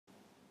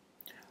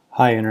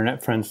Hi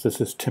Internet friends,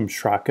 this is Tim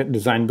Schrock at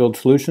Design Build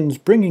Solutions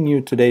bringing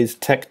you today's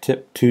Tech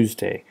Tip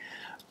Tuesday.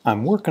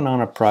 I'm working on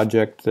a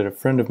project that a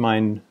friend of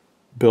mine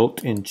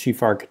built in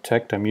Chief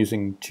Architect. I'm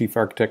using Chief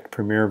Architect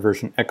Premier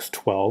version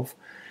X12.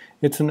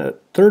 It's a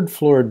third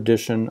floor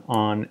addition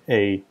on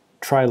a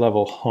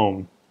tri-level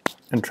home.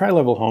 And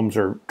tri-level homes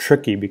are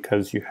tricky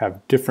because you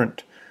have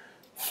different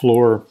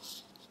floor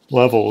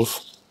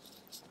levels,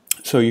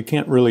 so you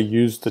can't really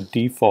use the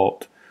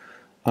default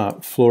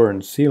floor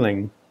and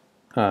ceiling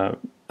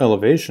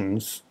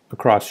elevations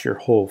across your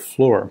whole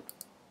floor.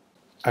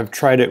 I've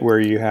tried it where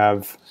you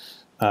have,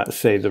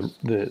 say,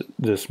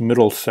 this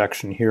middle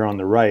section here on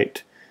the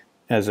right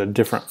as a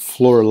different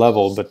floor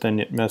level, but then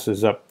it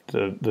messes up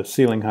the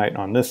ceiling height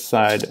on this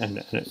side,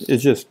 and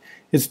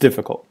it's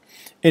difficult.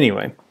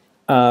 Anyway,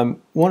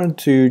 wanted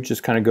to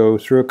just kind of go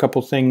through a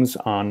couple things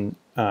on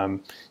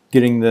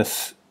getting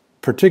this,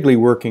 particularly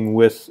working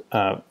with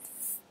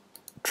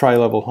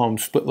tri-level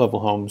homes,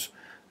 split-level homes,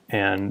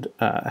 and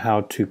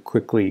how to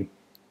quickly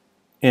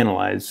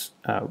analyze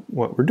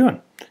what we're doing.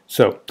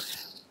 So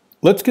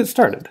let's get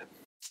started.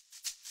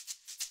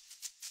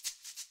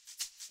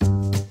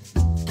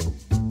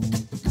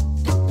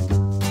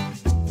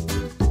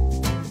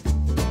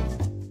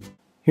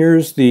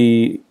 Here's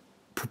the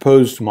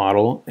proposed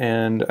model,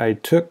 and I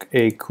took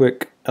a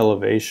quick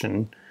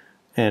elevation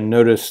and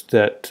noticed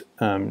that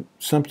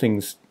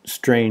something's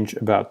strange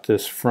about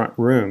this front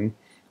room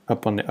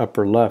up on the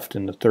upper left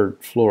in the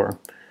third floor.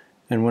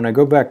 And when I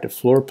go back to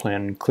floor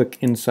plan and click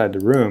inside the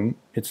room,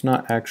 it's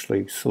not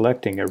actually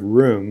selecting a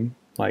room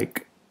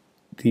like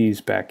these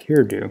back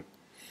here do.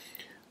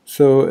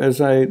 So as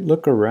I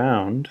look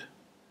around,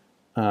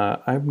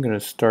 I'm going to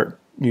start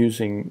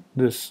using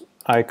this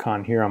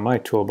icon here on my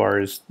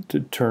toolbar is to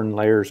turn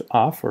layers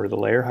off, or the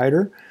layer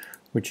hider,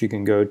 which you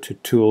can go to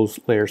Tools,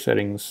 Layer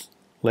Settings,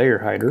 Layer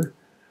Hider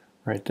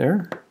right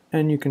there,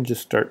 and you can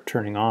just start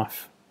turning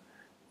off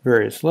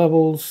various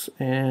levels.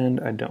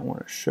 And I don't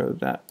want to show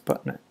that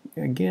button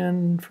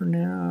again for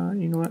now.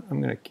 You know what,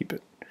 I'm going to keep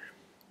it.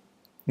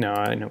 No,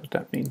 I know what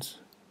that means.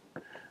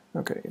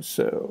 Okay,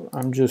 so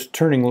I'm just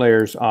turning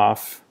layers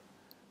off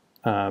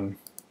so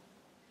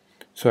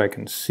I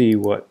can see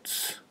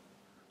what's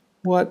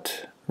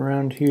what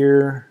around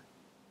here,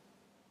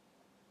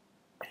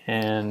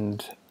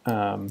 and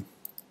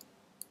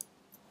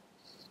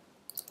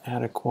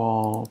attic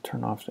wall,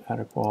 turn off the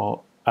attic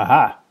wall.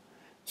 Aha!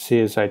 See,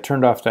 as I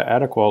turned off the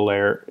attic wall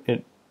layer,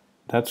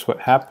 that's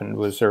what happened,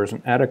 was there was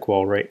an attic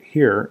wall right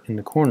here in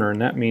the corner,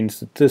 and that means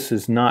that this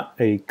is not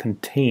a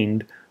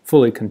contained,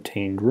 fully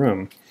contained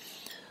room.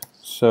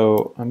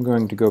 So I'm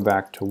going to go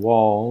back to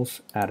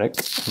Walls, Attic,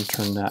 and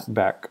turn that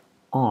back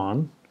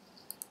on,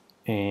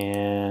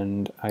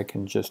 and I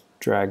can just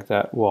drag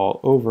that wall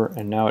over,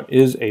 and now it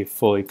is a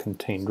fully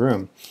contained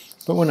room.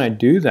 But when I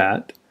do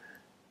that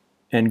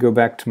and go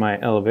back to my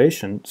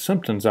elevation,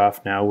 something's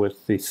off now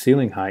with the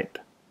ceiling height,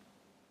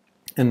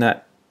 and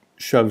that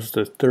shoves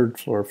the third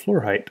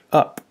floor height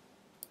up.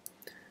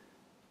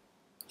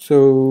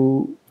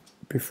 So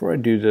before I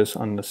do this,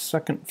 on the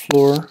second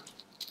floor,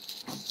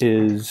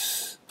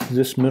 is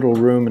this middle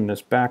room and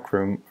this back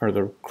room are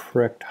the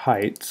correct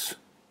heights.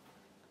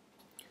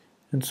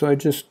 And so I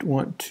just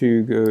want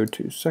to go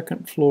to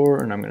second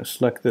floor, and I'm going to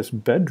select this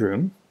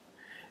bedroom,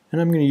 and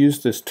I'm going to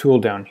use this tool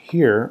down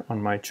here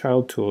on my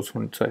child tools.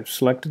 Once I've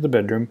selected the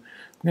bedroom,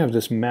 I'm going to have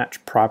this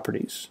match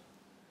properties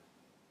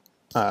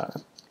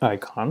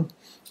icon,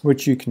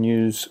 which you can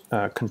use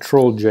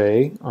Control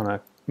J on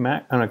a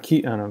Mac, on a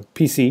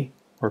PC,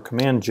 or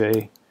Command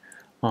J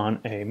on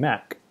a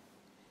Mac.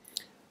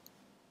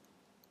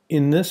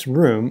 In this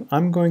room,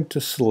 I'm going to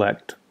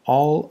select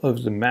all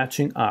of the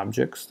matching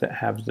objects that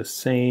have the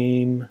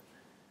same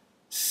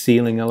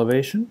ceiling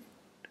elevation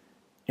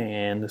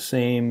and the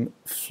same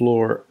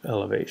floor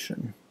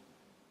elevation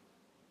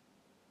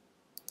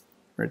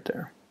right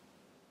there.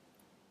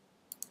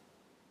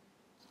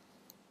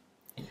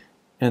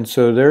 And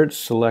so there it's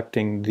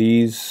selecting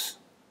these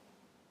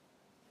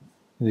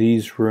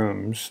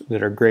rooms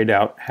that are grayed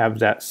out have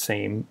that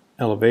same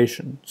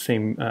elevation,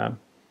 same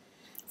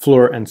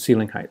floor and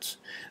ceiling heights.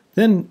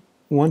 Then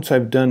once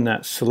I've done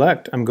that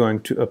select, I'm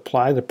going to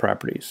apply the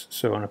properties.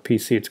 So on a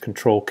PC it's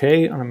Control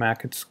K, on a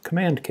Mac it's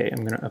Command K.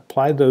 I'm going to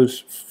apply those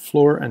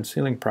floor and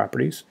ceiling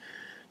properties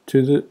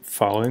to the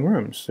following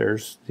rooms.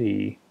 There's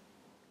the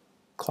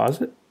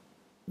closet,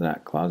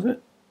 that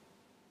closet,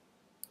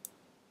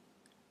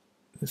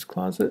 this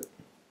closet,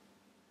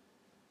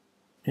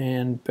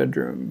 and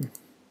bedroom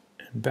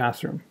and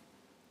bathroom.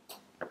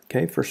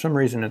 Okay, for some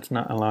reason it's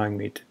not allowing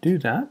me to do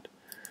that,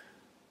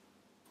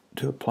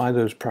 to apply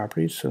those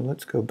properties, so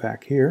let's go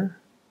back here.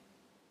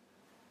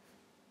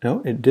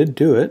 No, it did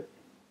do it.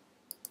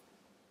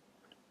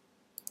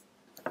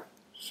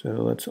 So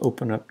let's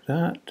open up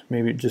that.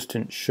 Maybe it just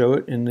didn't show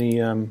it in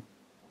the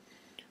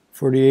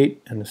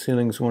 48, and the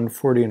ceiling's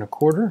 140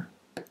 1/4.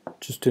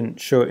 Just didn't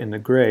show it in the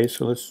gray,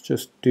 so let's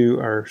just do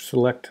our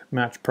select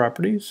match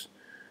properties,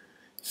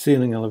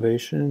 ceiling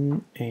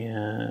elevation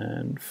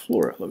and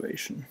floor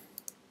elevation.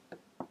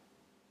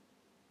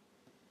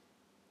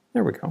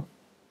 There we go.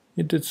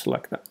 It did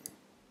select that.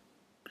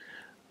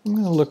 I'm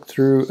going to look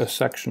through a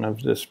section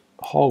of this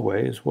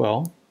hallway as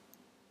well.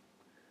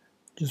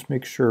 Just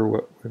make sure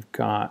what we've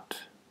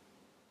got.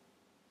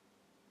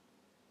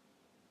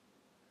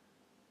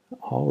 The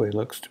hallway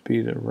looks to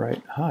be the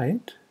right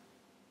height.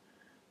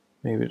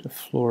 Maybe the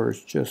floor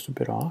is just a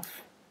bit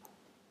off.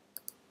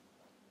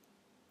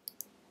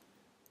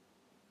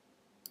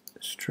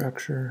 The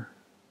structure.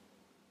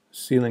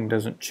 Ceiling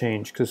doesn't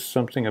change because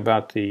something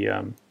about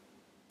the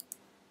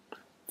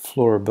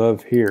floor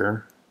above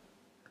here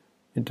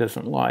it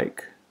doesn't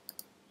like.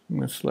 I'm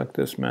going to select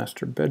this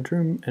master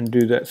bedroom and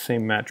do that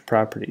same match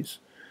properties.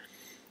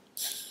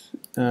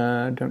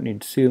 Don't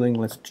need ceiling,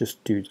 let's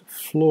just do the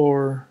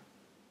floor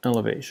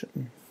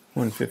elevation,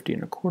 150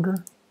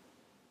 1/4.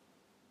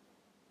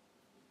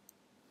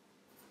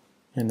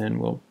 And then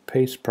we'll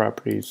paste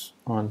properties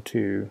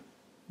onto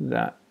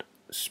that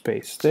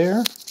space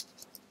there.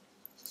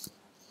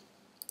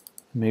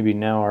 Maybe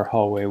now our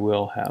hallway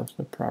will have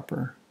the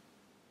proper,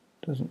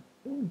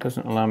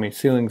 doesn't allow me,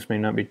 ceilings may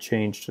not be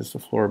changed as the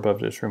floor above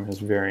this room has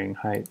varying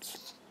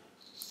heights.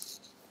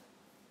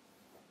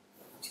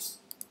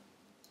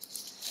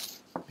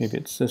 Maybe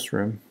it's this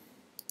room.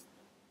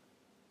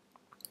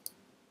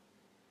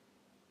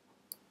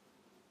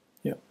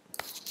 Yep,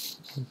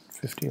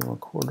 50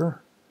 1/4.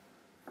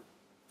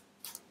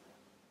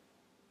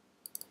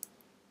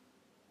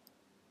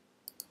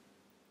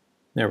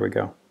 There we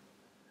go.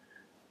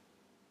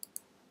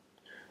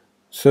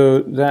 So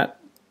that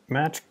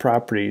match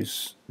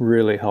properties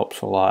really helps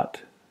a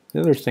lot.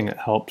 The other thing that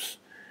helps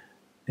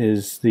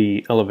is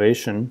the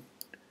elevation,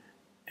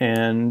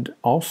 and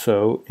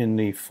also in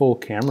the full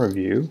camera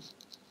view,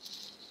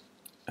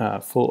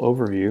 full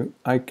overview,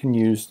 I can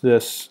use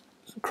this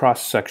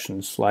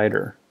cross-section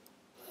slider,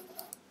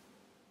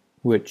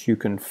 which you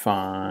can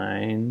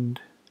find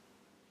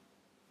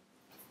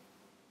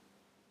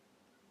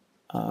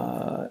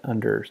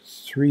under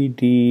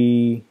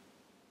 3D.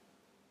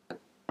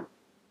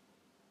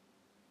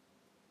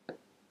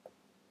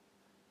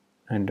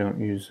 I don't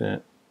use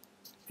it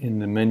in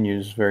the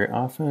menus very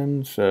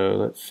often, so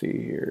let's see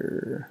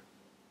here.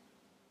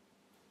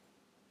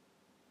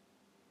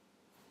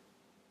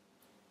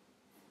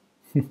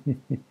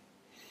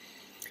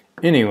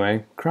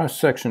 Anyway,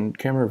 cross-section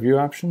camera view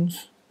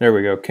options. There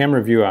we go,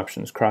 camera view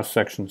options,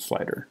 cross-section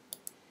slider.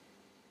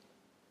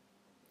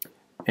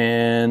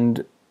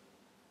 And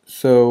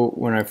so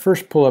when I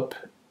first pull up,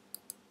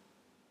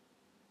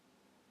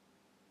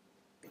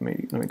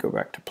 let me go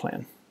back to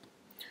plan.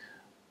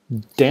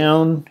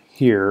 Down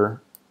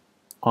here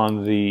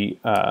on the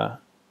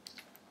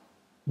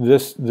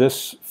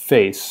this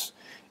face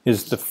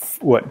is the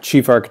what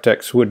chief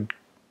architect would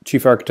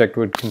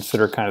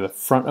consider kind of the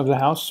front of the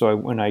house. So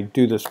when I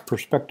do this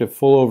perspective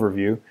full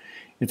overview,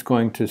 it's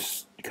going to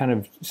kind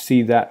of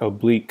see that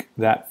oblique,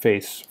 that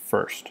face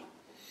first.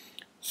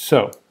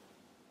 So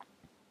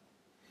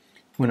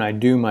when I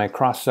do my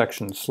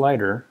cross-section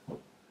slider,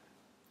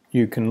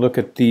 you can look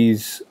at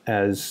these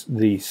as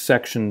the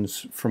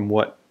sections from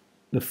what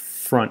the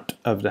front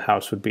of the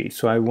house would be.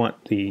 So I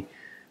want the,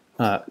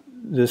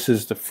 this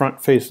is the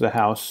front face of the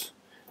house.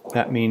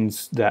 That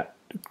means that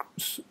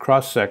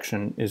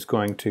cross-section is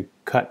going to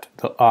cut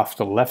off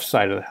the left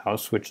side of the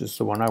house, which is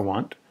the one I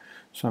want.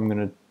 So I'm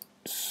going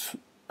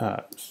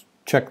to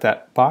check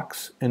that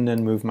box and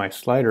then move my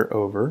slider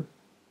over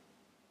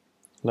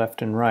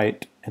left and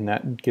right, and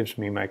that gives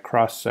me my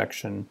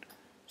cross-section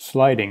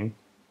sliding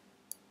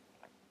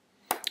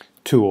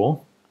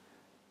tool.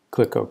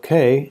 Click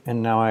OK,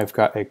 and now I've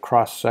got a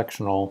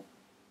cross-sectional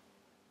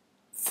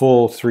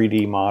full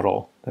 3D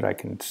model that I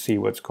can see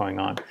what's going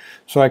on.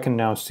 So I can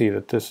now see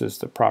that this is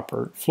the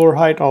proper floor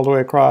height all the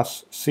way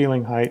across,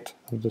 ceiling height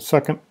of the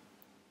second,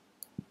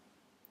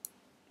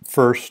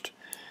 first,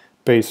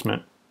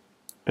 basement,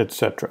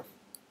 etc.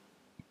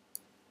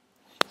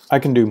 I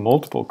can do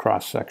multiple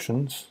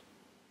cross-sections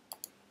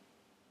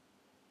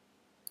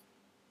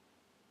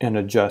and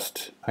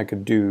adjust. I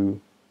could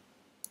do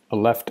a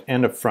left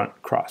and a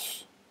front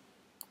cross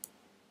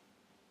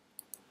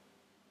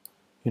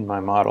in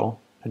my model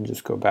and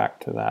just go back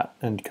to that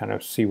and kind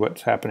of see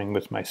what's happening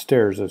with my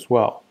stairs as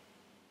well.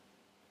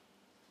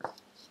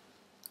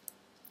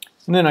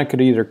 And then I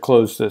could either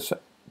close this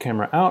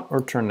camera out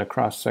or turn the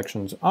cross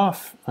sections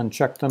off,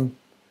 uncheck them,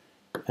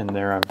 and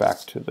there I'm back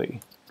to the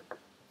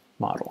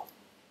model.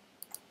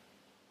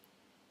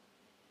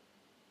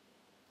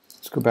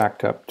 Let's go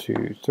back up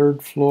to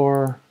third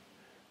floor.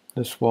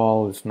 This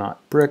wall is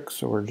not brick,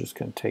 so we're just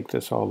going to take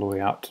this all the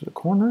way out to the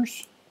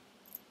corners.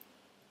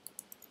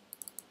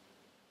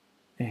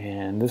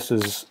 And this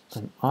is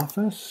an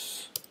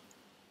office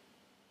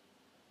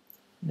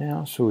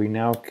now, so we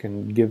now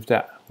can give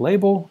that a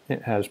label.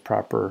 It has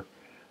proper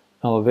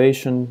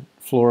elevation,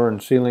 floor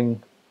and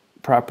ceiling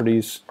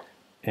properties,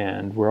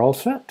 and we're all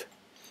set.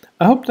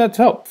 I hope that's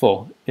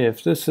helpful.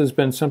 If this has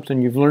been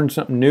something you've learned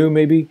something new,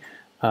 maybe,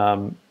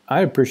 I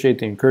appreciate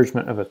the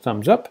encouragement of a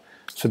thumbs up.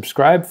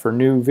 Subscribe for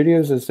new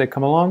videos as they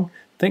come along.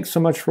 Thanks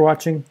so much for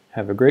watching.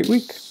 Have a great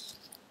week.